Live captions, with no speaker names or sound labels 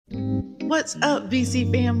What's up, BC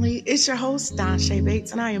family? It's your host, Don Shay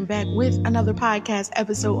Bates, and I am back with another podcast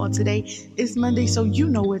episode on today. It's Monday, so you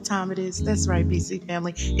know what time it is. That's right, BC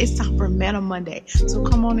family. It's time for Meta Monday. So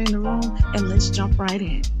come on in the room and let's jump right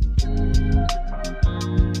in.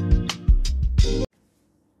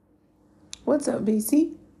 What's up,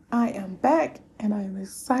 BC? I am back and I am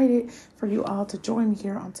excited for you all to join me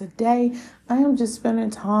here on today. I am just spending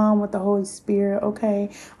time with the Holy Spirit,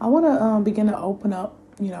 okay? I want to begin to open up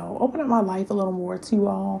my life a little more to you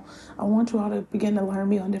all. I want you all to begin to learn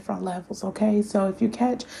me on different levels, okay? So if you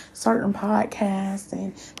catch certain podcasts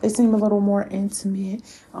and they seem a little more intimate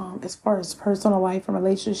as far as personal life and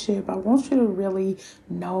relationship, I want you to really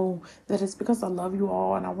know that it's because I love you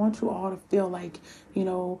all, and I want you all to feel like,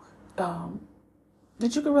 that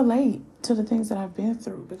you can relate to the things that I've been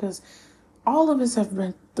through, because all of us have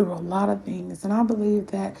been through a lot of things. And I believe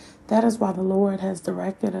that is why the Lord has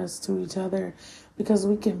directed us to each other, because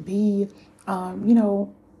we can be,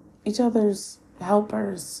 each other's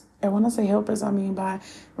helpers. And when I say helpers, I mean by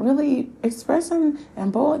really expressing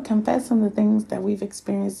and boldly confessing the things that we've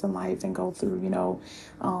experienced in life and go through.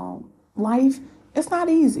 Life, it's not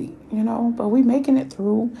easy, but we making it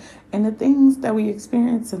through. And the things that we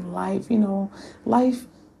experience in life,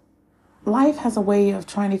 life has a way of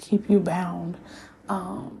trying to keep you bound.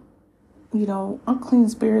 Unclean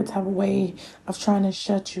spirits have a way of trying to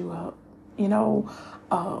shut you up.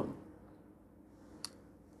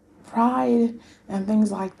 Pride and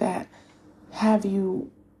things like that have you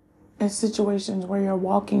in situations where you're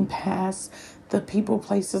walking past the people,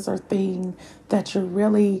 places, or thing that you're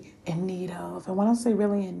really in need of. And when I say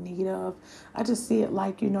really in need of, I just see it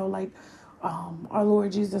like, our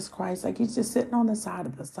Lord Jesus Christ, like he's just sitting on the side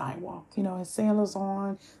of the sidewalk, his sandals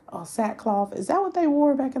on, sackcloth. Is that what they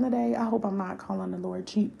wore back in the day? I hope I'm not calling the Lord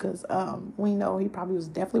cheap, because we know he probably was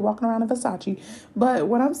definitely walking around in Versace. But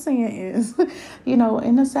what I'm saying is,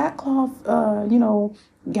 in the sackcloth,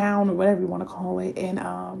 gown or whatever you want to call it,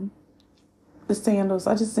 and the sandals,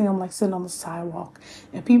 I just see them like sitting on the sidewalk,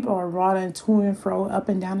 and people are running to and fro up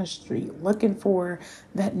and down the street looking for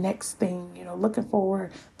that next thing, looking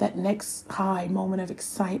for that next high moment of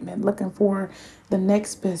excitement, looking for the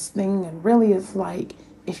next best thing. And really, it's like,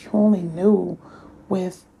 if you only knew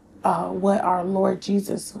with what our Lord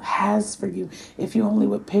Jesus has for you, if you only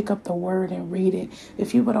would pick up the word and read it,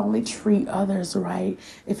 if you would only treat others right,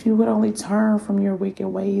 if you would only turn from your wicked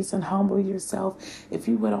ways and humble yourself, if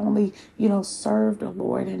you would only, serve the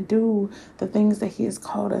Lord and do the things that he has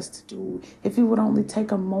called us to do, if you would only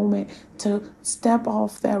take a moment to step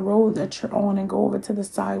off that road that you're on and go over to the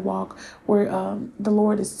sidewalk where the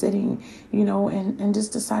Lord is sitting, and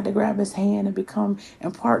just decide to grab his hand and become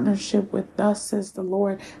in partnership with us, says the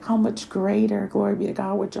Lord, how much greater, glory be to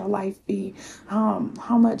God, would your life be? How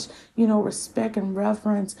much, respect and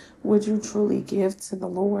reverence would you truly give to the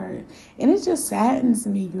Lord? And it just saddens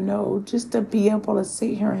me, just to be able to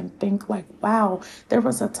sit here and think like, wow, there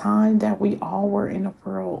was a time that we all were in the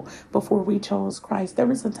world before we chose Christ. There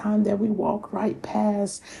was a time that we walked right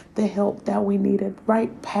past the help that we needed,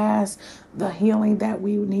 right past the healing that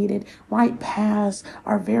we needed, right past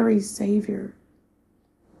our very Savior,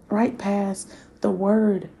 right past the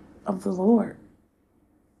word of the Lord,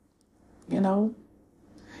 and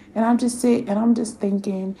I'm just sitting and I'm just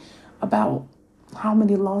thinking about how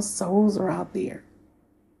many lost souls are out there,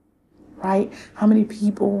 right? How many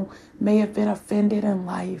people may have been offended in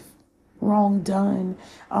life, wrong done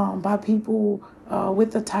by people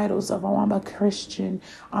with the titles of, oh, I'm a Christian,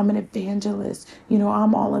 I'm an evangelist,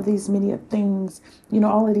 I'm all of these many things,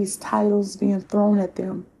 all of these titles being thrown at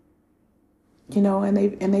them,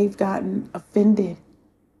 and they've gotten offended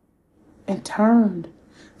and turned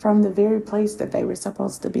from the very place that they were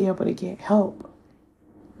supposed to be able to get help,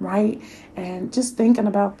 right? And just thinking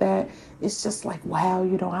about that, it's just like, wow,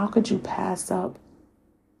 how could you pass up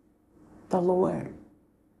the Lord?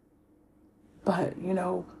 But,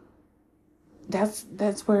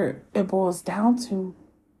 that's where it boils down to,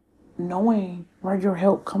 knowing where your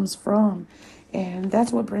help comes from. And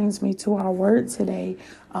that's what brings me to our word today,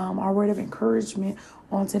 our word of encouragement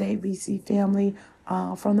on today, BC family,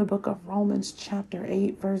 from the book of Romans chapter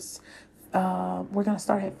 8, verse, we're going to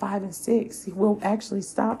start at 5 and 6. We'll actually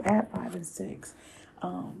stop at 5 and 6.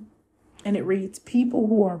 And it reads, people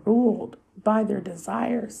who are ruled by their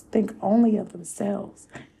desires think only of themselves.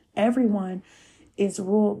 Everyone who is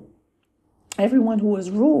ruled,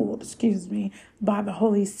 by the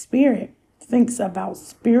Holy Spirit thinks about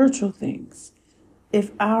spiritual things.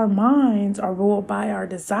 If our minds are ruled by our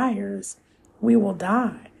desires, we will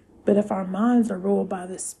die. But if our minds are ruled by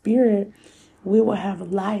the Spirit, we will have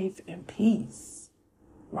life and peace,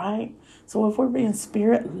 right? So if we're being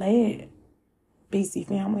Spirit-led, BC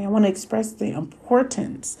family. I want to express the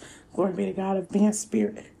importance, glory be to God, of being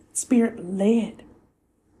spirit led.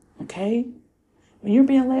 Okay? When you're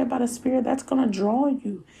being led by the Spirit, that's going to draw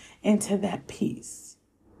you into that peace,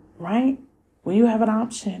 right? When you have an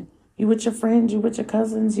option, you with your friends, you with your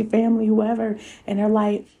cousins, your family, whoever, and they're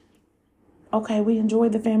like, okay, we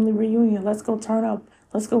enjoyed the family reunion. Let's go turn up.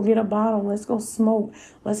 Let's go get a bottle. Let's go smoke.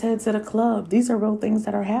 Let's head to the club. These are real things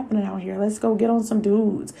that are happening out here. Let's go get on some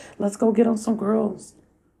dudes. Let's go get on some girls.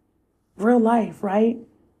 Real life, right?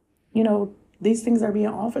 You know, these things are being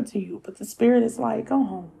offered to you, but the Spirit is like, go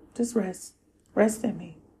home. Just rest. Rest in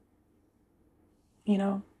me. You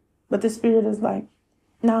know? But the Spirit is like,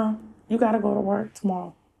 nah, you got to go to work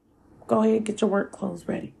tomorrow. Go ahead, get your work clothes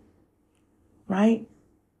ready. Right?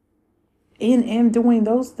 In doing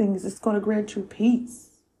those things, it's going to grant you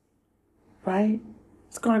peace. Right?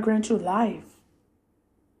 It's going to grant you life.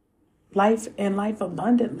 Life and life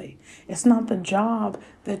abundantly. It's not the job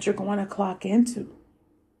that you're going to clock into.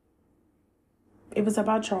 It was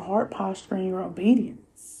about your heart posture and your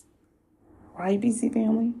obedience. Right, BC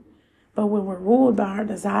family? But when we're ruled by our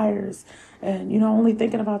desires and, only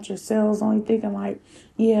thinking about yourselves, only thinking like,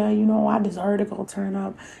 yeah, I deserve to go turn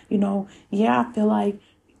up. Yeah, I feel like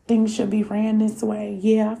things should be ran this way.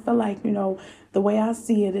 Yeah, I feel like, the way I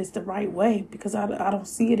see it is the right way because I don't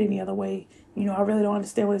see it any other way. I really don't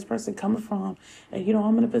understand where this person coming from. And,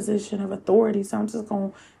 I'm in a position of authority. So I'm just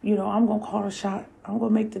going to, I'm going to call a shot. I'm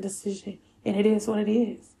going to make the decision. And it is what it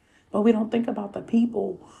is. But we don't think about the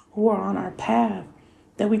people who are on our path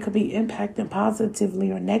that we could be impacting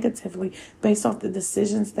positively or negatively based off the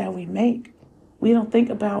decisions that we make. We don't think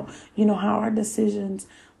about, how our decisions,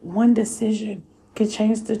 one decision can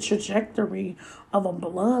change the trajectory of a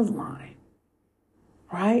bloodline,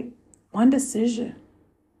 right? One decision.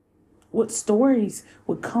 What stories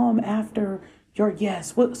would come after your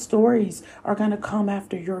yes? What stories are going to come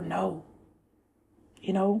after your no?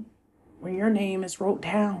 When your name is wrote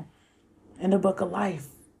down in the book of life,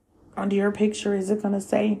 under your picture, is it going to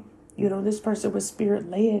say, this person was spirit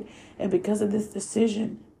led, and because of this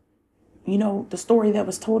decision, the story that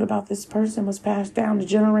was told about this person was passed down to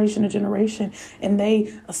generation, and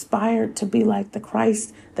they aspired to be like the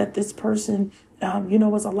Christ that this person,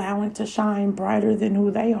 was allowing to shine brighter than who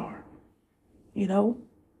they are, Or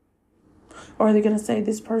are they going to say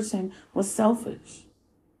this person was selfish?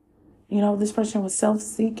 This person was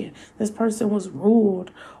self-seeking. This person was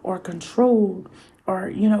ruled or controlled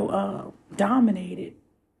or, dominated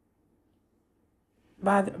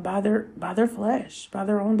by their flesh, by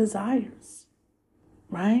their own desires,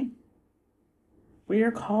 right? We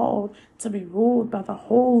are called to be ruled by the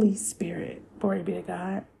Holy Spirit. Glory be to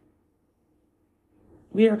God.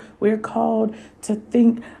 We are called to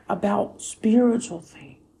think about spiritual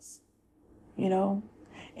things,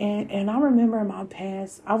 And I remember in my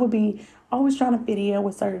past, I would be always trying to fit in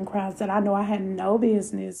with certain crowds that I know I had no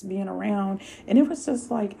business being around. And it was just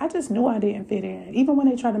like, I just knew I didn't fit in. Even when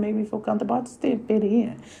they tried to make me feel comfortable, I just didn't fit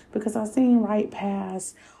in. Because I seen right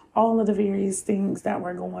past all of the various things that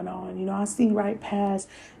were going on. I see right past,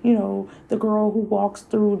 the girl who walks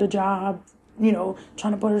through the job,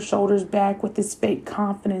 trying to put her shoulders back with this fake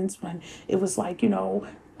confidence when it was like, it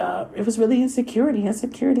was really insecurity.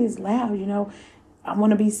 Insecurity is loud, I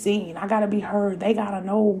want to be seen. I got to be heard. They got to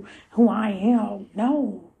know who I am.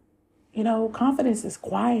 No. Confidence is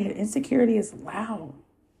quiet. Insecurity is loud.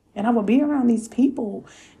 And I would be around these people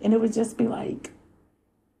and it would just be like,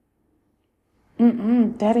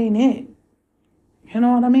 that ain't it. You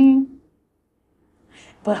know what I mean?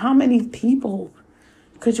 But how many people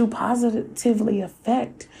could you positively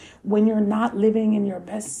affect when you're not living in your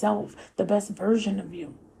best self, the best version of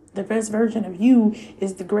you? The best version of you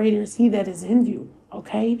is the greater is he that is in you.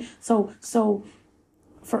 Okay. So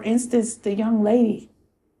for instance, the young lady,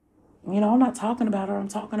 I'm not talking about her. I'm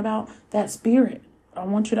talking about that spirit. I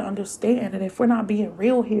want you to understand that if we're not being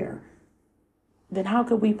real here, then how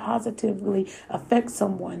could we positively affect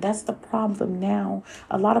someone? That's the problem now.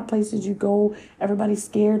 A lot of places you go, everybody's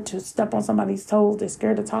scared to step on somebody's toes. They're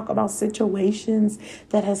scared to talk about situations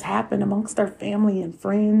that has happened amongst their family and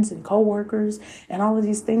friends and coworkers and all of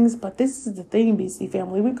these things. But this is the thing, BC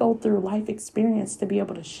family. We go through life experience to be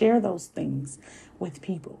able to share those things with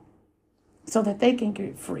people so that they can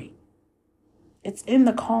get free. It's in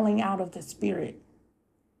the calling out of the Spirit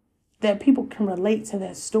that people can relate to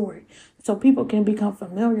that story. So people can become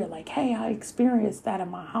familiar, like, hey, I experienced that in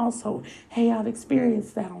my household. Hey, I've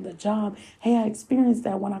experienced that on the job. Hey, I experienced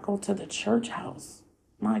that when I go to the church house.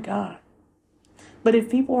 My God. But if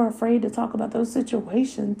people are afraid to talk about those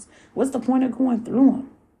situations, what's the point of going through them?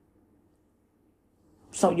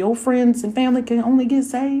 So your friends and family can only get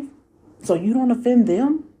saved? so you don't offend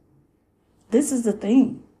them. This is the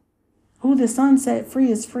thing. Who the Son set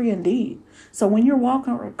free is free indeed. So when you're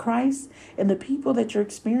walking with Christ, and the people that you're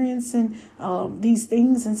experiencing these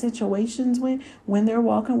things and situations with, when they're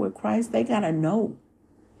walking with Christ, they got to know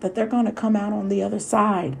that they're going to come out on the other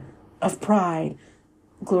side of pride.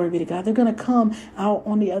 Glory be to God. They're going to come out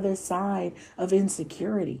on the other side of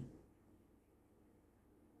insecurity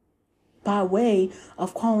by way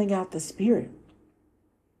of calling out the Spirit.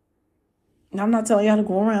 Now, I'm not telling y'all to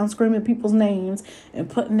go around screaming people's names and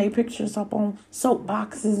putting their pictures up on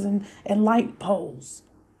soapboxes and light poles.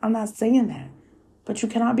 I'm not saying that. But you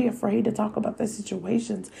cannot be afraid to talk about the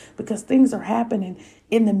situations, because things are happening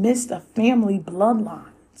in the midst of family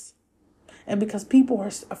bloodlines. And because people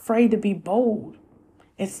are afraid to be bold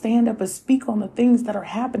and stand up and speak on the things that are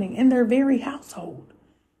happening in their very household.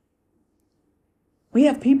 We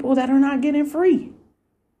have people that are not getting free.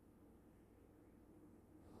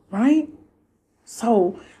 Right?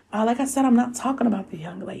 So, like I said, I'm not talking about the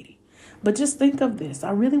young lady. But just think of this.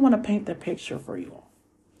 I really want to paint the picture for you all.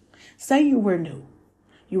 Say you were new.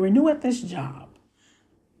 You were new at this job.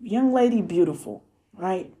 Young lady, beautiful,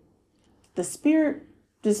 right? The spirit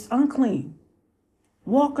just unclean.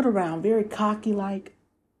 Walking around very cocky like.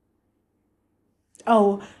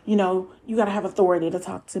 Oh, you got to have authority to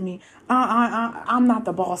talk to me. I'm not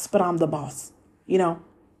the boss, but I'm the boss.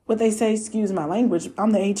 What they say, excuse my language,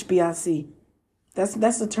 I'm the HBIC.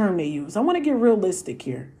 That's the term they use. I want to get realistic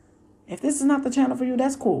here. If this is not the channel for you,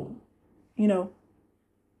 that's cool.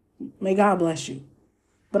 May God bless you.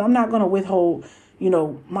 But I'm not going to withhold,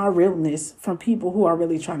 my realness from people who are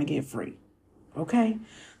really trying to get free. Okay?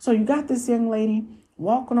 So you got this young lady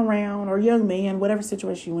walking around, or young man, whatever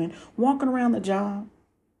situation you're in, walking around the job,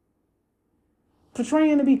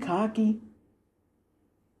 portraying to be cocky,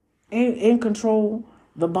 in control,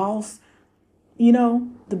 the boss,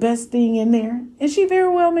 the best thing in there. And she very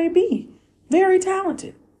well may be very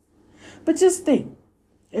talented. But just think,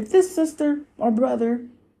 if this sister or brother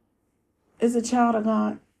is a child of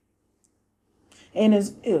God and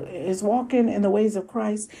is walking in the ways of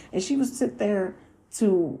Christ, and she was sit there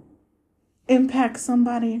to impact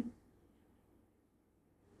somebody,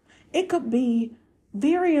 it could be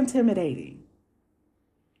very intimidating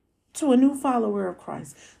to a new follower of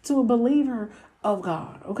Christ, to a believer of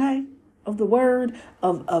God, okay? Of the word,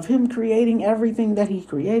 of him creating everything that he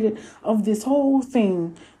created, of this whole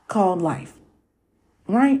thing called life,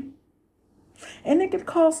 right? And it could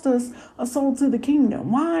cost us a soul to the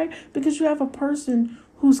kingdom. Why? Because you have a person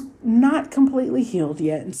who's not completely healed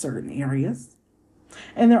yet in certain areas.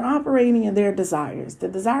 And they're operating in their desires, the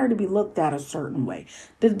desire to be looked at a certain way,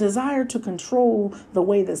 the desire to control the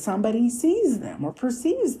way that somebody sees them or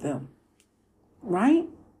perceives them, right?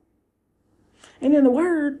 And in the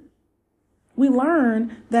word, we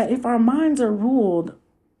learn that if our minds are ruled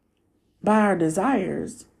by our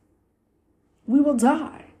desires, we will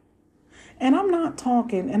die. And I'm not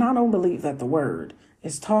talking, and I don't believe that the word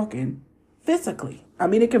is talking physically. I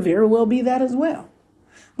mean, it could very well be that as well.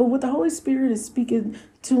 But what the Holy Spirit is speaking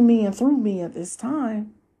to me and through me at this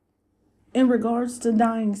time, in regards to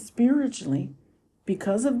dying spiritually,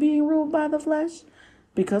 because of being ruled by the flesh,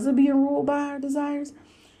 because of being ruled by our desires,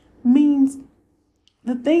 means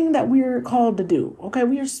the thing that we are called to do. Okay,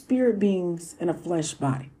 we are spirit beings in a flesh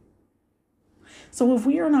body. So if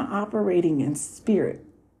we are not operating in spirit,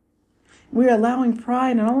 we're allowing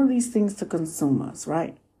pride and all of these things to consume us,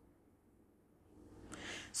 right?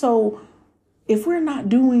 So if we're not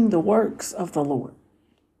doing the works of the Lord,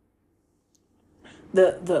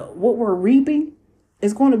 the what we're reaping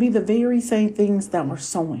is going to be the very same things that we're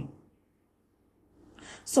sowing.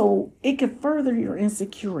 So it could further your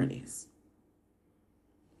insecurities.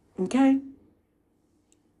 Okay?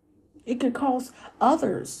 It could cause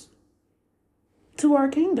others to our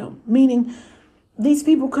kingdom, meaning these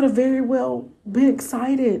people could have very well been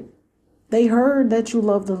excited. They heard that you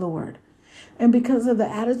love the Lord. And because of the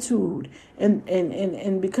attitude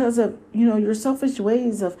and because of, your selfish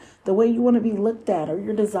ways of the way you want to be looked at, or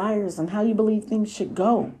your desires and how you believe things should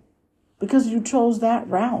go, because you chose that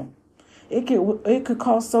route, it could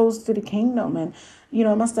cost souls to the kingdom. And,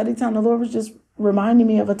 in my study time, the Lord was just reminding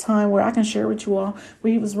me of a time where I can share with you all,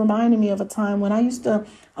 where he was reminding me of a time when I used to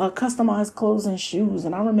customize clothes and shoes.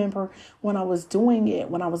 And I remember when I was doing it,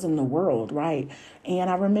 when I was in the world, right? And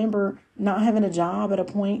I remember not having a job at a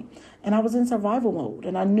point, and I was in survival mode.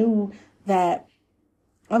 And I knew that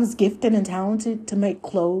I was gifted and talented to make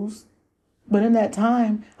clothes. But in that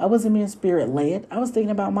time, I wasn't being spirit led. I was thinking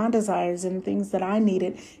about my desires and things that I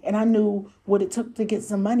needed. And I knew what it took to get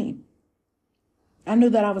some money. I knew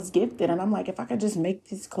that I was gifted, and I'm like, if I could just make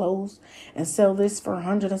these clothes and sell this for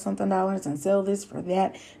 $100 and something and sell this for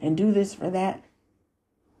that and do this for that,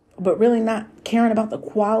 but really not caring about the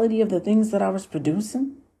quality of the things that I was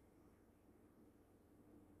producing.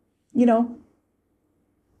 You know,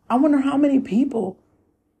 I wonder how many people,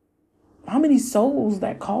 how many souls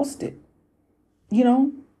that cost it. You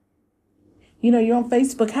know, you're on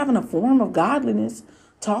Facebook having a form of godliness,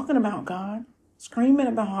 talking about God, screaming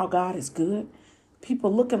about how God is good.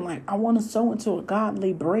 People looking like, I want to sow into a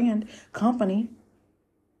godly brand company.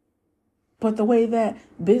 But the way that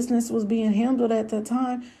business was being handled at the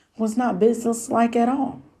time was not business-like at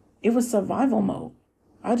all. It was survival mode.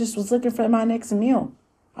 I just was looking for my next meal.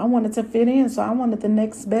 I wanted to fit in, so I wanted the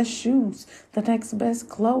next best shoes, the next best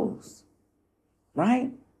clothes,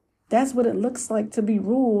 right? That's what it looks like to be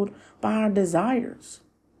ruled by our desires,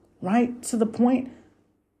 right? To the point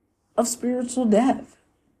of spiritual death.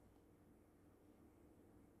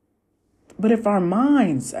 But if our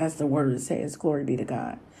minds, as the word says, glory be to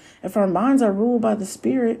God, if our minds are ruled by the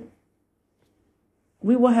Spirit,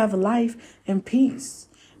 we will have life and peace.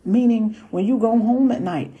 Meaning, when you go home at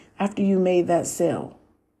night after you made that sale,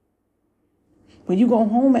 when you go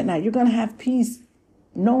home at night, you're going to have peace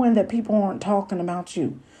knowing that people aren't talking about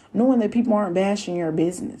you, knowing that people aren't bashing your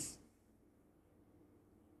business,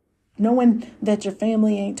 knowing that your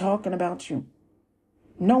family ain't talking about you,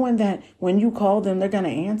 knowing that when you call them, they're going to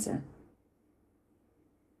answer.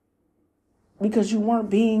 Because you weren't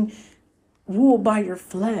being ruled by your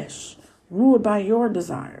flesh, ruled by your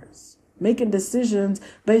desires, making decisions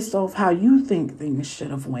based off how you think things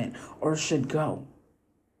should have went or should go.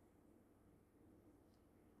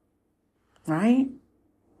 Right?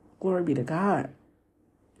 Glory be to God.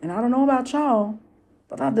 And I don't know about y'all,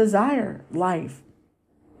 but I desire life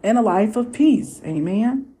and a life of peace.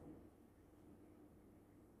 Amen.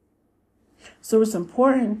 So it's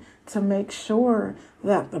important to make sure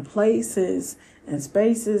that the places and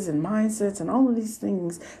spaces and mindsets and all of these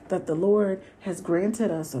things that the Lord has granted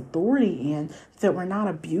us authority in, that we're not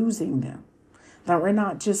abusing them, that we're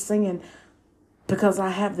not just saying, because I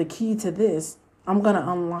have the key to this, I'm going to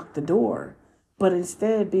unlock the door, but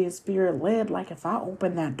instead being spirit led. Like if I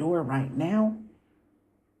open that door right now,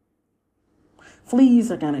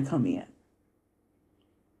 fleas are going to come in.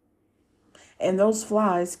 And those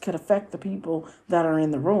flies could affect the people that are in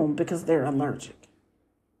the room because they're allergic.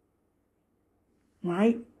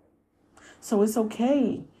 Right? So it's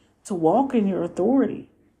okay to walk in your authority.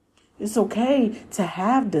 It's okay to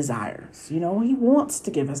have desires. He wants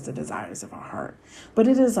to give us the desires of our heart. But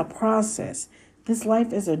it is a process. This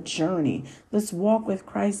life is a journey. This walk with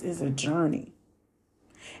Christ is a journey.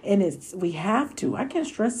 And we have to. I can't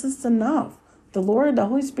stress this enough. The Lord, the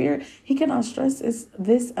Holy Spirit, He cannot stress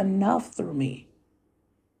this enough through me.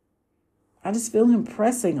 I just feel Him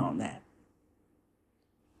pressing on that.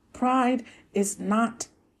 Pride is not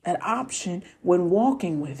an option when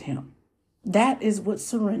walking with Him. That is what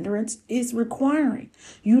surrenderance is requiring.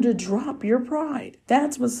 You to drop your pride.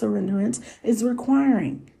 That's what surrenderance is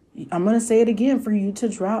requiring. I'm going to say it again, for you to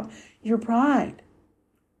drop your pride.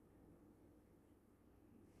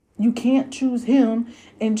 You can't choose Him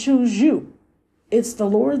and choose you. It's the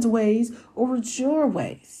Lord's ways or it's your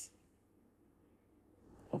ways.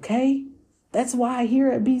 Okay? That's why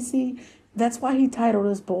here at BC, that's why He titled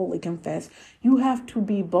us Boldly Confess. You have to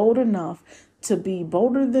be bold enough to be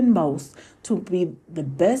bolder than most, to be the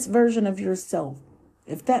best version of yourself.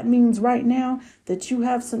 If that means right now that you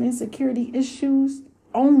have some insecurity issues,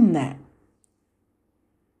 own that.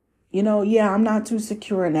 I'm not too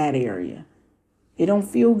secure in that area. It don't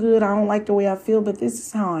feel good. I don't like the way I feel, but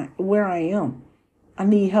this is where I am. I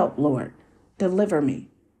need help, Lord. Deliver me.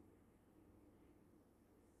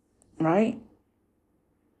 Right?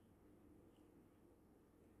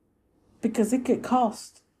 Because it could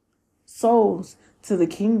cost souls to the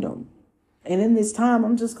kingdom. And in this time,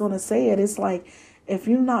 I'm just going to say it. It's like, if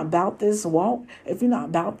you're not about this walk, if you're not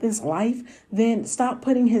about this life, then stop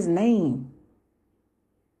putting His name.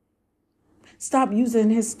 Stop using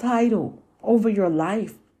His title over your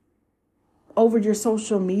life, over your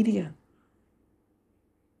social media.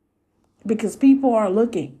 Because people are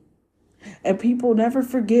looking, and people never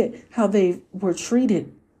forget how they were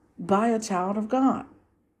treated by a child of God.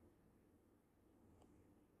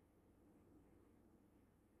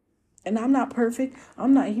 And I'm not perfect.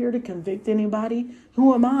 I'm not here to convict anybody.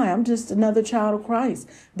 Who am I? I'm just another child of Christ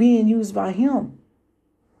being used by Him.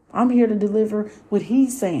 I'm here to deliver what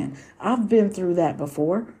He's saying. I've been through that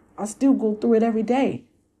before. I still go through it every day.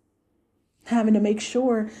 Having to make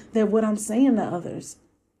sure that what I'm saying to others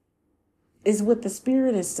is what the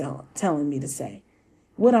Spirit is telling me to say.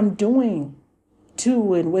 What I'm doing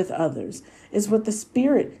to and with others. It's what the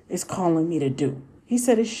Spirit is calling me to do. He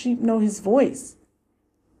said his sheep know his voice.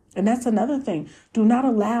 And that's another thing. Do not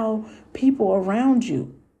allow people around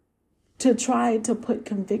you to try to put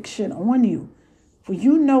conviction on you. For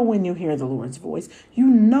you know when you hear the Lord's voice. You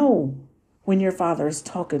know when your Father is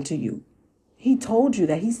talking to you. He told you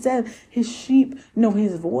that. He said his sheep know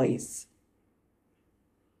his voice.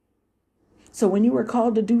 So when you were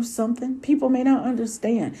called to do something, people may not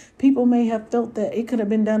understand. People may have felt that it could have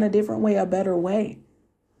been done a different way, a better way.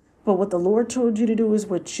 But what the Lord told you to do is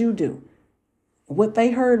what you do. What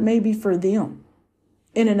they heard may be for them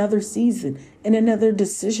in another season, in another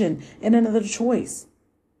decision, in another choice.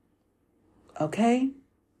 Okay?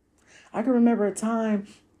 I can remember a time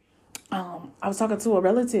I was talking to a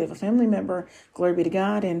relative, a family member, glory be to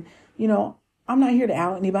God. And, I'm not here to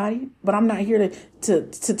out anybody, but I'm not here to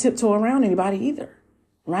tiptoe around anybody either.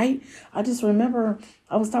 Right? I just remember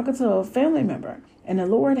I was talking to a family member and the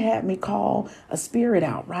Lord had me call a spirit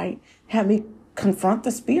out, right? Had me confront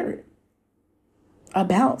the spirit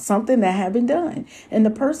about something that had been done. And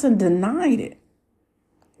the person denied it.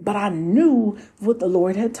 But I knew what the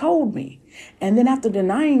Lord had told me. And then after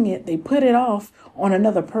denying it, they put it off on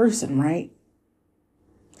another person, right?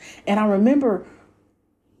 And I remember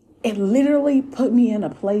it literally put me in a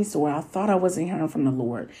place where I thought I wasn't hearing from the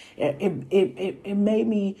Lord. It made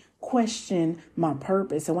me question my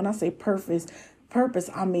purpose. And when I say purpose,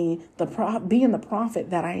 I mean being the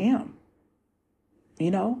prophet that I am.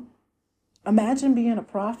 Imagine being a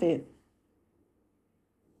prophet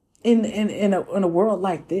in a world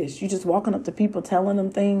like this. You just walking up to people telling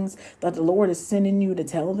them things that the Lord is sending you to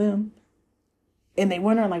tell them. And they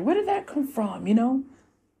wondering like, where did that come from?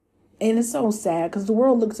 And it's so sad because the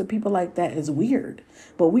world looks at people like that as weird,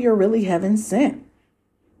 but we are really heaven sent,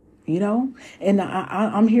 and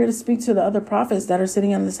I'm here to speak to the other prophets that are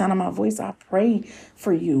sitting on the sound of my voice. I pray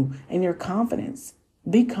for you and your confidence.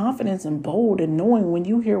 Be confident and bold in knowing when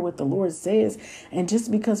you hear what the Lord says. And just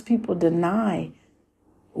because people deny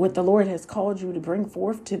what the Lord has called you to bring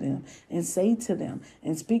forth to them and say to them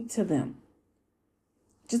and speak to them,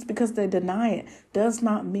 just because they deny it does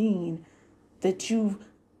not mean that you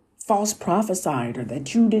false prophesied or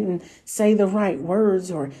that you didn't say the right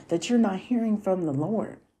words or that you're not hearing from the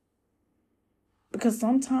Lord. Because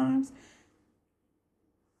sometimes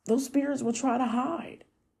those spirits will try to hide.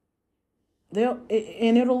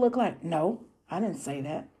 It'll look like, no, I didn't say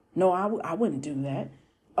that. No, I wouldn't do that.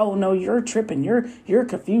 Oh, no, you're tripping. You're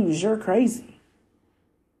confused. You're crazy.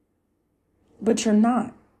 But you're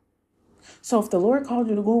not. So if the Lord called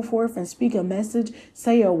you to go forth and speak a message,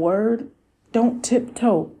 say a word, don't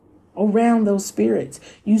tiptoe around those spirits.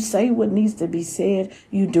 You say what needs to be said.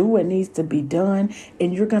 You do what needs to be done,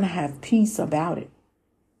 and you're going to have peace about it.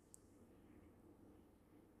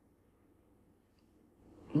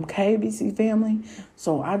 Okay, BC family.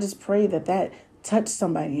 So I just pray that touch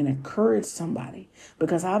somebody and encourage somebody,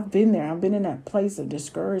 because I've been there. I've been in that place of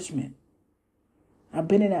discouragement. I've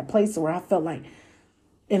been in that place where I felt like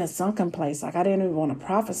in a sunken place, like I didn't even want to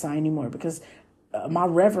prophesy anymore because my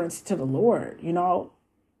reverence to the Lord,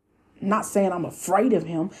 not saying I'm afraid of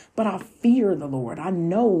him, but I fear the Lord. I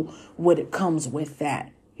know what it comes with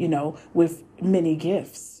that, with many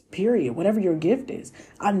gifts, period. Whatever your gift is,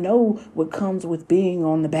 I know what comes with being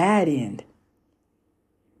on the bad end.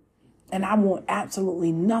 And I want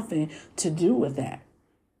absolutely nothing to do with that.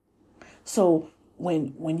 So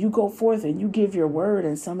when you go forth and you give your word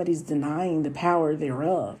and somebody's denying the power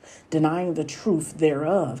thereof, denying the truth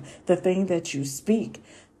thereof, the thing that you speak,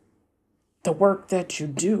 the work that you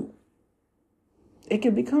do, it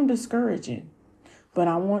can become discouraging. But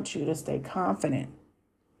I want you to stay confident,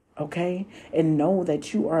 okay? And know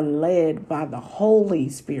that you are led by the Holy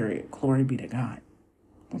Spirit. Glory be to God.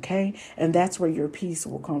 Okay? And that's where your peace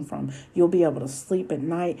will come from. You'll be able to sleep at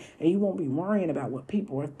night and you won't be worrying about what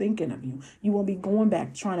people are thinking of you. You won't be going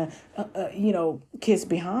back trying to, kiss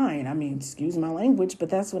behind. I mean, excuse my language, but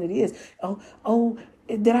that's what it is. Oh,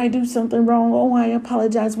 did I do something wrong? Oh, I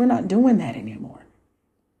apologize. We're not doing that anymore.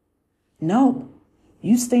 No,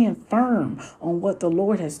 you stand firm on what the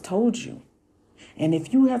Lord has told you. And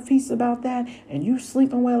if you have peace about that and you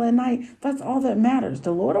sleeping well at night, that's all that matters.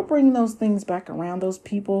 The Lord will bring those things back around, those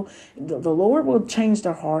people. The Lord will change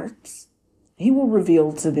their hearts. He will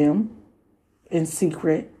reveal to them in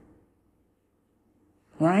secret.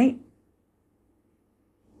 Right?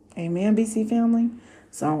 Amen, BC family.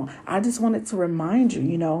 So I just wanted to remind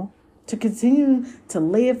you, to continue to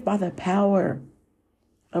live by the power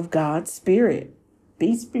of God's Spirit.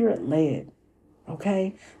 Be Spirit led.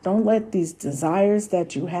 Okay? Don't let these desires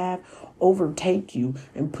that you have overtake you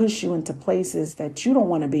and push you into places that you don't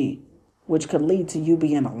want to be. which could lead to you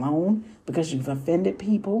being alone because you've offended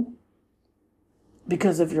people,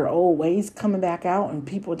 because of your old ways coming back out, and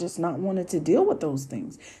people just not wanting to deal with those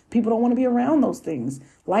things. People don't want to be around those things.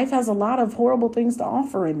 Life has a lot of horrible things to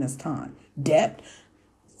offer in this time. Debt,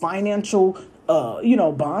 financial,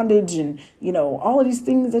 bondage, and, all of these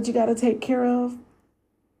things that you got to take care of.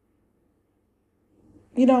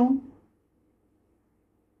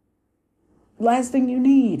 Last thing you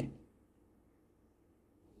need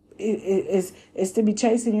is to be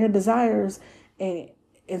chasing your desires, and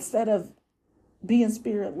instead of being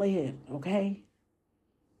spirit led. Okay.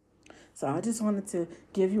 So I just wanted to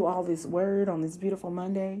give you all this word on this beautiful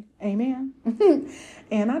Monday. Amen.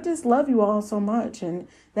 And I just love you all so much. And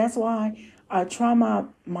that's why I try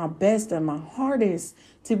my best and my hardest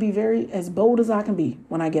to be as bold as I can be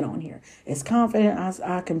when I get on here, as confident as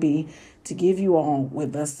I can be, to give you all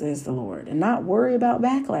what thus says the Lord, and not worry about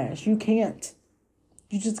backlash. You can't.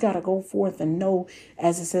 You just got to go forth and know,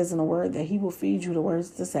 as it says in the word, that he will feed you the words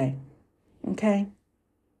to say. Okay.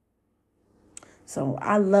 So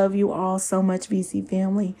I love you all so much, VC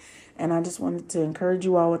family. And I just wanted to encourage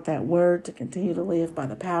you all with that word to continue to live by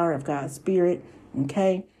the power of God's Spirit.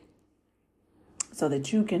 Okay. So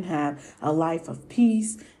that you can have a life of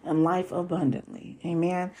peace and life abundantly.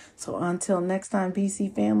 Amen. So until next time,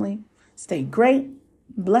 VC family, stay great,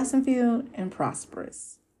 blessed and filled, and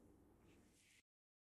prosperous.